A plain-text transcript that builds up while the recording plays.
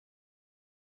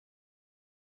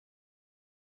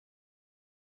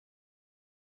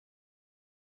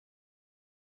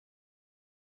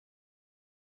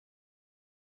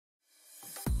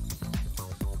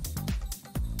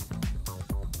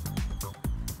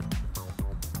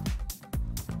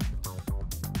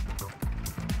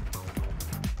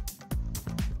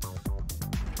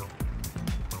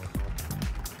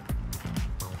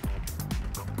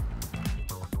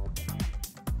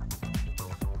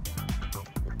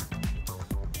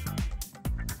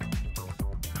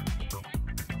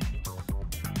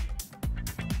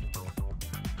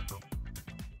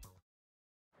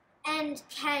And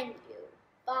can you,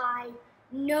 by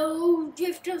no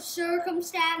drift of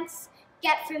circumstance,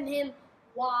 get from him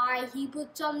why he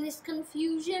puts on this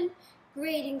confusion,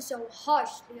 grading so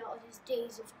harshly all his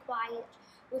days of quiet,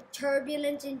 with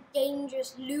turbulent and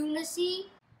dangerous lunacy?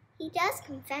 He does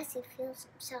confess he feels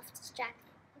himself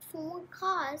distracted, but from what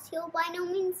cause he will by no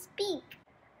means speak.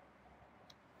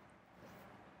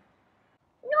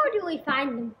 Nor do we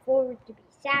find them forward to be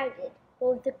sounded,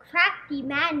 but with a crafty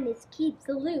madness keeps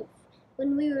aloof,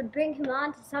 when we would bring him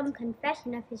on to some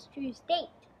confession of his true state.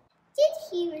 Did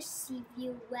he receive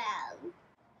you well?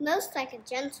 Most like a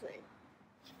gentleman,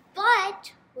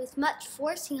 but with much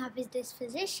forcing of his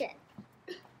disposition.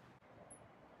 Wise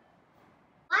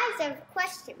of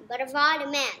question, but of odd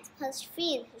demands, plus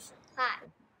free in his reply.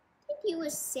 Did you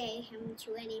essay him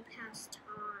to any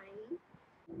pastime?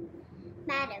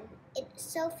 Madam, it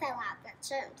so fell out that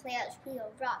certain players we were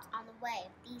wrought on the way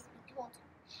of these we told him,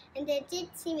 and there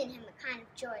did seem in him a kind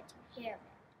of joy to hear of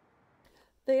it.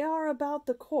 They are about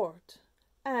the court,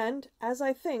 and, as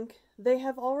I think, they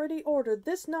have already ordered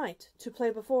this night to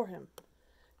play before him.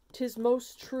 'Tis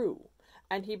most true,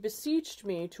 and he beseeched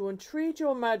me to entreat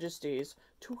your majesties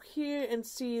to hear and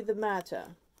see the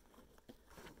matter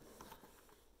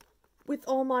with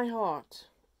all my heart,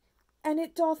 and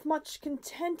it doth much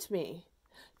content me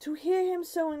to hear him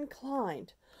so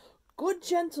inclined. Good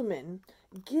gentlemen,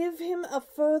 give him a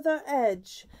further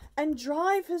edge, and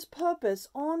drive his purpose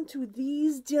on to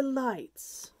these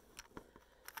delights.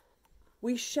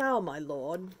 We shall, my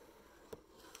lord.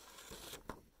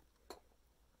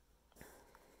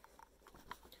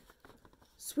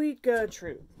 Sweet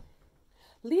Gertrude,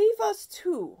 leave us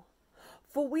too,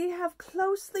 for we have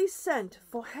closely sent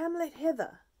for Hamlet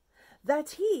hither,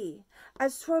 that he,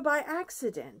 as 'twere by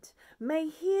accident, may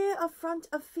here affront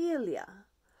Ophelia.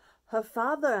 Her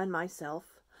father and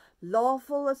myself,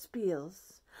 lawful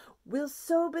espials, will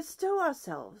so bestow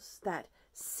ourselves, that,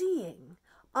 seeing,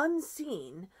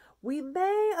 unseen, we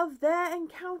may of their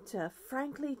encounter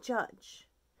frankly judge,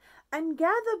 and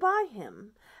gather by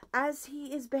him as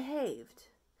he is behaved,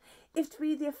 if 't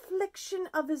be the affliction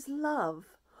of his love,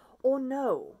 or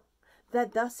no,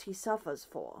 that thus he suffers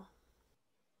for.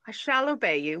 I shall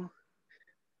obey you.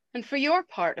 And for your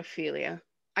part, Ophelia,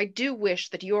 I do wish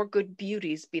that your good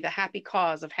beauties be the happy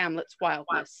cause of Hamlet's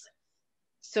wildness.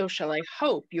 So shall I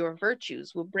hope your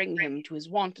virtues will bring him to his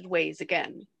wonted ways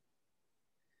again.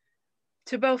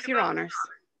 To both your honours.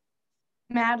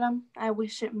 Madam, I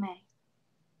wish it may.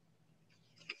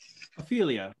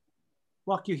 Ophelia,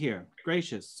 walk you here.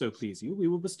 Gracious, so please you, we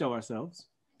will bestow ourselves.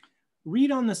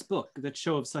 Read on this book, that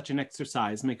show of such an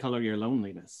exercise may colour your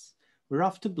loneliness. We're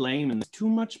oft to blame, and too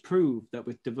much prove that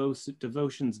with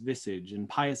devotion's visage and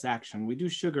pious action we do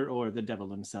sugar o'er the devil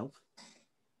himself.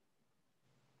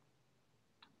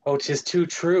 Oh, 'tis too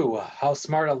true. How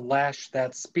smart a lash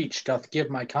that speech doth give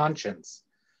my conscience.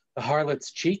 The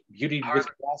harlot's cheek, beautied with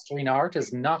plastering art,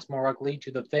 is not more ugly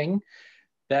to the thing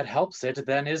that helps it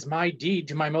than is my deed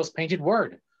to my most painted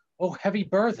word. Oh, heavy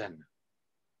burthen.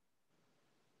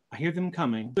 I hear them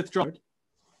coming. Withdraw.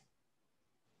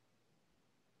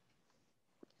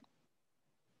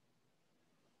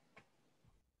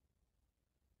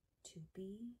 To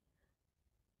be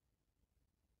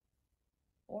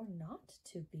or not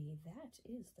to be, that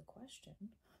is the question.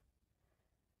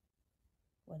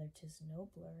 Whether 'tis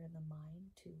nobler in the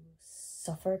mind to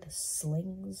suffer the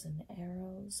slings and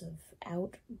arrows of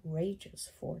outrageous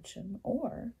fortune,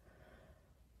 or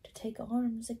to take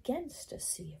arms against a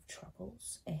sea of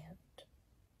troubles, and,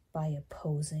 by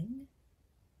opposing,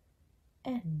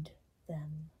 end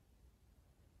them.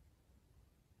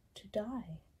 To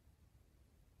die.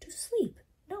 To sleep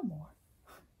no more.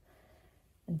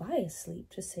 And by a sleep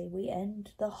to say we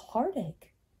end the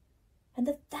heartache and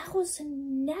the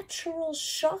 1,000 natural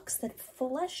shocks that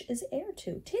flesh is heir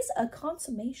to. 'Tis a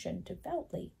consummation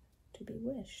devoutly to be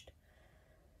wished.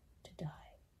 To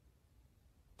die.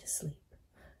 To sleep.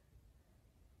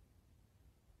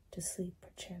 To sleep,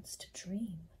 perchance to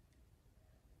dream.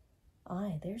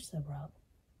 Aye, there's the rub.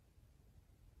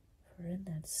 For in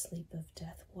that sleep of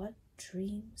death, what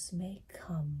dreams may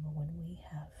come when we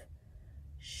have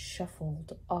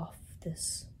shuffled off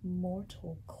this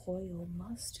mortal coil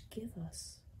must give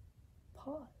us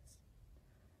pause.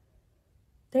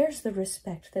 There's the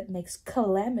respect that makes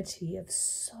calamity of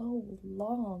so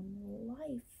long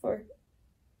life, for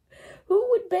who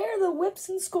would bear the whips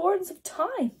and scorns of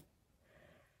time?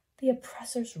 The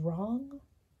oppressor's wrong,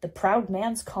 the proud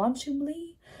man's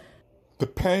contumely, the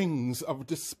pangs of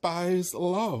despised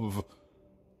love,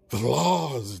 the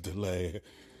law's delay,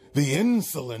 the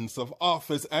insolence of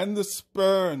office and the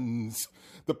spurns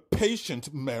the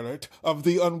patient merit of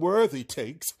the unworthy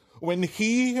takes, when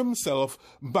he himself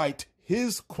might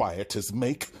his quietus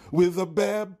make with a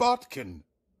bare bodkin?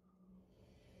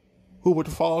 Who would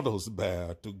follows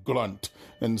bear to glunt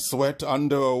and sweat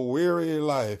under a weary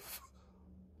life,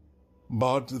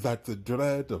 but that the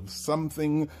dread of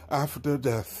something after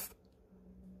death,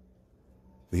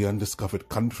 the undiscovered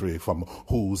country from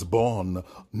whose bourne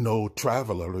no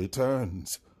traveller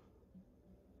returns,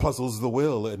 puzzles the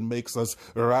will and makes us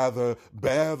rather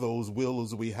bear those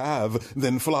wills we have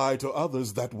than fly to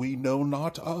others that we know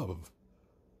not of.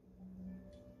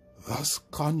 Thus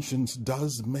conscience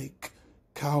does make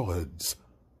cowards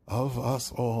of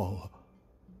us all,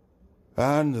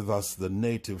 and thus the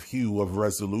native hue of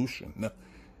resolution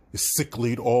is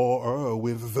sicklied o'er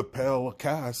with the pale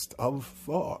cast of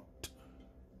thought,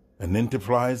 and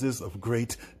enterprises of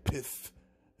great pith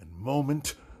and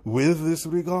moment with this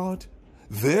regard,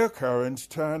 their currents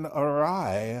turn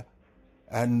awry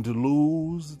and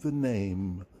lose the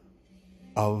name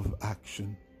of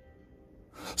action.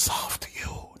 Soft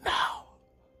you now,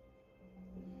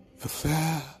 the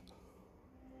fair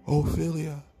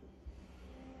Ophelia,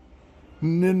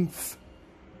 nymph,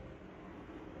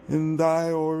 in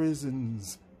thy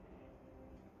orisons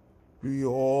be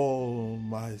all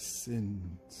my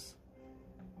sins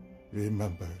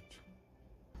remembered.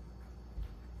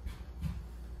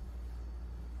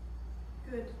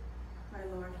 Good, my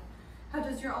lord. How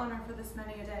does your honor for this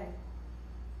many a day?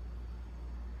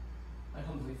 I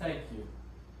humbly thank you.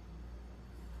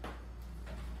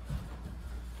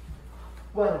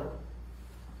 Well.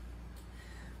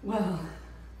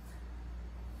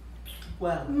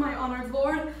 My honored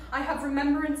lord, I have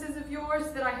remembrances of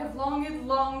yours that I have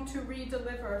longed to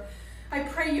redeliver. I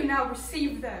pray you now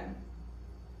receive them.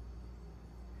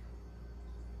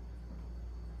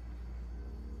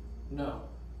 No.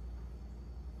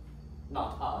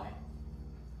 Not I.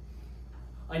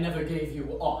 I never gave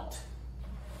you aught.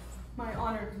 My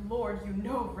honored lord, you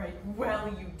know right well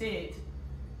you did.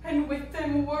 And with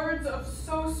them words of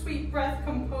so sweet breath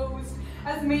composed,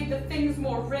 as made the things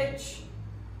more rich.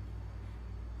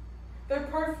 Their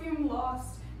perfume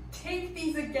lost, take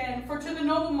these again, for to the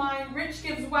noble mind rich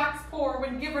gives wax poor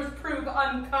when givers prove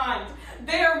unkind.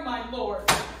 There, my lord.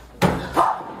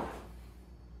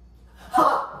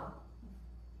 Ha!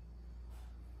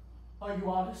 Are you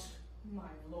honest? My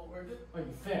lord. Are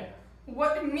you fair?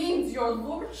 What means your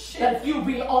lordship? That you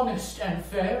be honest and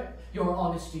fair? Your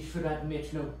honesty should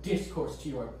admit no discourse to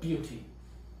your beauty.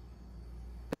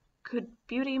 Could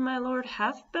beauty, my lord,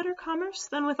 have better commerce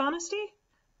than with honesty?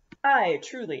 Aye,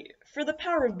 truly, for the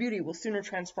power of beauty will sooner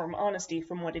transform honesty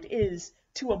from what it is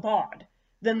to a bawd,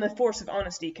 than the force of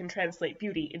honesty can translate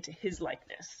beauty into his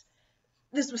likeness.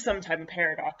 This was sometime a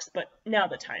paradox, but now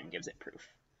the time gives it proof.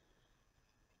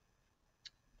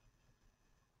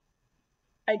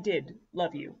 I did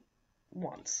love you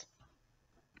once.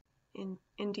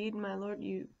 Indeed, my lord,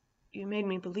 you made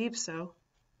me believe so.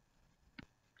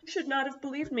 You should not have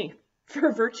believed me,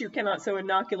 for virtue cannot so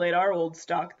inoculate our old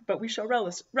stock, but we shall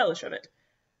relish of it.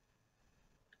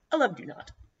 I loved you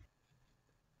not.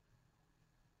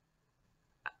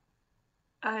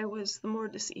 I was the more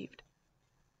deceived.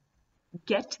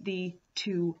 Get thee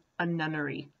to a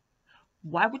nunnery.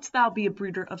 Why wouldst thou be a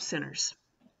breeder of sinners?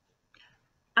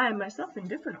 I am myself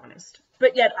indifferent honest,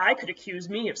 but yet I could accuse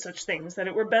me of such things that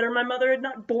it were better my mother had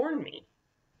not borne me.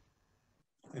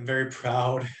 I'm very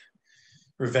proud,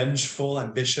 revengeful,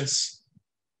 ambitious,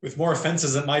 with more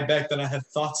offenses at my beck than I had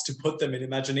thoughts to put them in,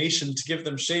 imagination to give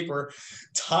them shape, or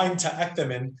time to act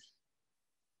them in.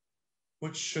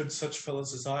 What should such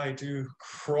fellows as I do,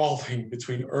 crawling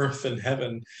between earth and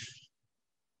heaven?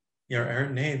 Your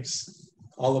errant knaves,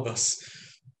 all of us.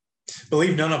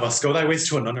 Believe none of us, go thy ways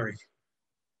to a nunnery.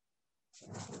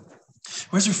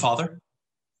 Where's your father?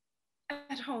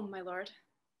 At home, my lord.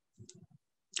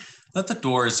 Let the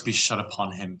doors be shut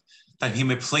upon him, that he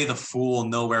may play the fool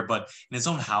nowhere but in his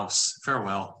own house.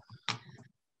 Farewell.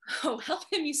 Oh, help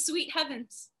him, you sweet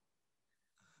heavens.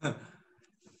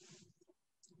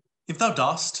 If thou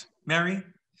dost, Mary,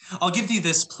 I'll give thee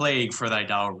this plague for thy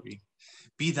dowry.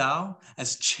 Be thou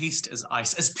as chaste as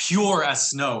ice, as pure as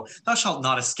snow. Thou shalt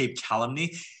not escape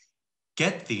calumny.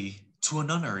 Get thee to a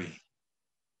nunnery.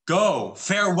 Go,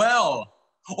 farewell.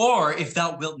 Or if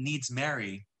thou wilt needs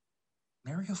marry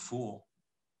a fool.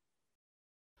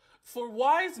 For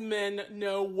wise men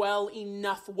know well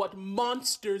enough what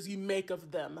monsters ye make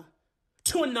of them.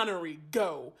 To a nunnery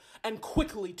go, and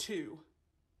quickly too.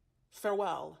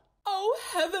 Farewell. Oh,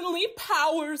 heavenly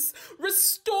powers,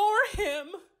 restore him!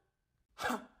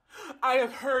 I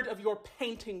have heard of your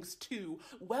paintings too.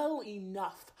 Well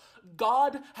enough.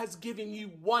 God has given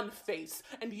you one face,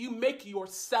 and you make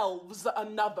yourselves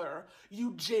another.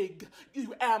 You jig,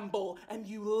 you amble, and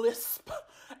you lisp,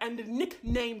 and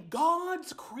nickname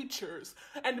God's creatures,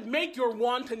 and make your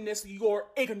wantonness your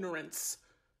ignorance.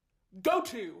 Go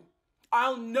to,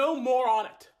 I'll no more on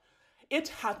it. It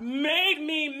hath made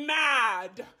me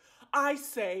mad. I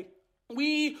say,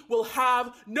 we will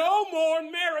have no more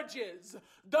marriages.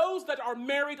 Those that are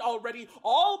married already,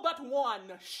 all but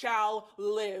one, shall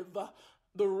live.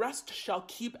 The rest shall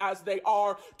keep as they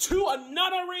are. To a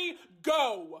nunnery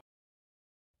go.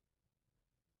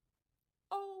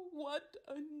 Oh, what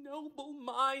a noble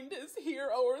mind is here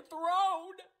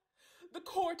o'erthrown! The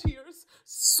courtiers,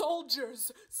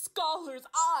 soldiers, scholars,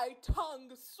 eye,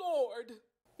 tongue, sword.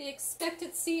 The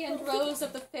expectancy and rose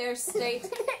of the fair state,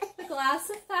 the glass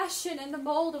of fashion and the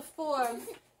mould of form,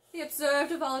 the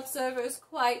observed of all observers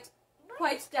quite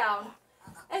down,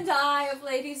 and I of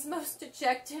ladies most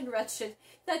dejected and wretched,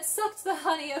 that sucked the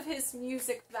honey of his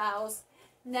music vows,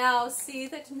 now see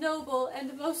that noble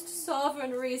and most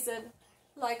sovereign reason,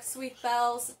 like sweet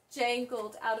bells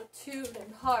jangled out of tune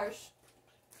and harsh,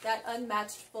 that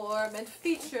unmatched form and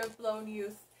feature of blown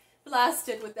youth,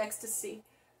 blasted with ecstasy.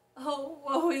 Oh,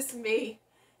 woe is me,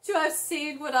 to have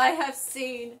seen what I have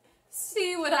seen,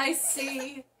 see what I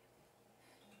see.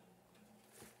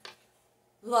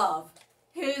 Love,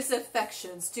 his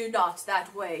affections do not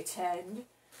that way tend,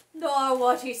 nor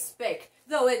what he spake,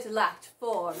 though it lacked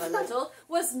form a little,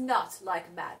 was not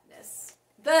like madness.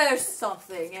 There's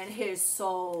something in his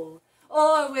soul,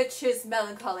 o'er which his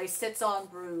melancholy sits on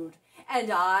brood,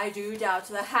 and I do doubt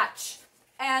the hatch,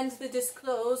 and the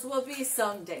disclose will be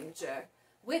some danger,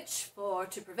 which, for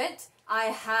to prevent,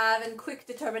 I have in quick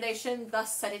determination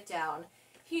thus set it down.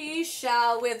 He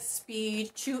shall with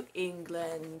speed to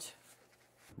England.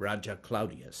 Raja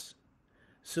Claudius,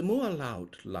 semua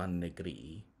laut lan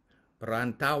negeri,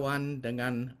 perantauan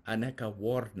dengan aneka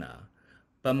warna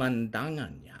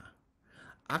pemandangannya,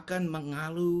 akan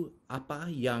mengalu apa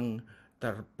yang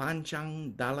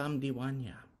terpancang dalam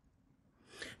diwannya,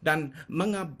 dan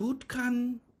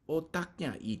mengabutkan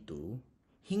otaknya itu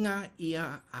hingga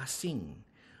ia asing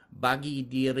bagi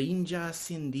dirinya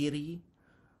sendiri.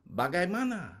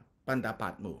 Bagaimana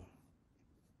pendapatmu,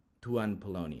 Tuan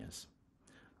Polonius?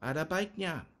 Ada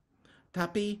baiknya,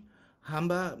 tapi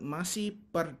hamba masih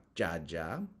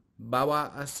percaya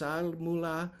bahwa asal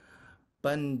mula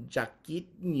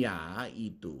penjakitnya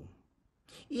itu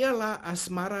ialah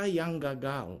asmara yang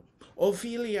gagal.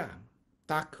 Ophelia,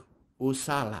 tak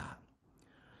usahlah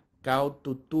kau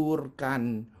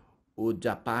tuturkan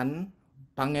ucapan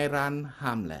Pangeran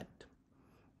Hamlet.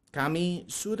 Kami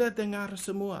sudah dengar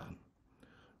semua.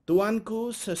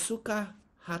 Tuanku sesuka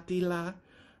hatilah,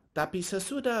 tapi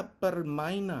sesudah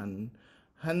permainan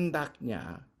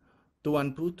hendaknya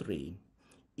Tuan Putri,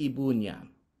 ibunya,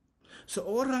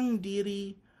 seorang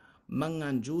diri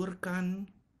menganjurkan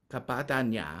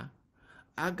kepadanya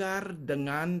agar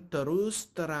dengan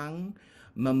terus terang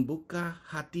membuka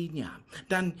hatinya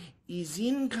dan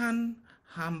izinkan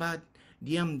hamba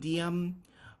diam-diam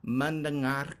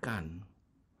mendengarkan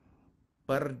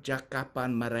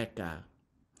percakapan mereka.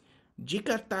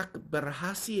 Jika tak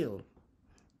berhasil,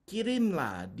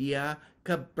 kirimlah dia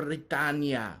ke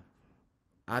Britania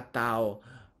atau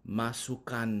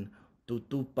masukkan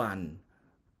tutupan,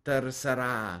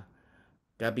 terserah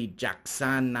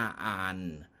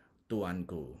kebijaksanaan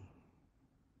tuanku.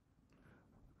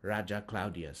 Raja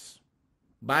Claudius,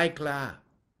 baiklah,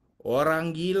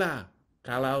 orang gila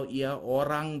kalau ia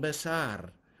orang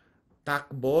besar,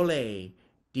 tak boleh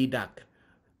tidak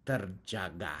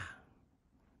terjaga.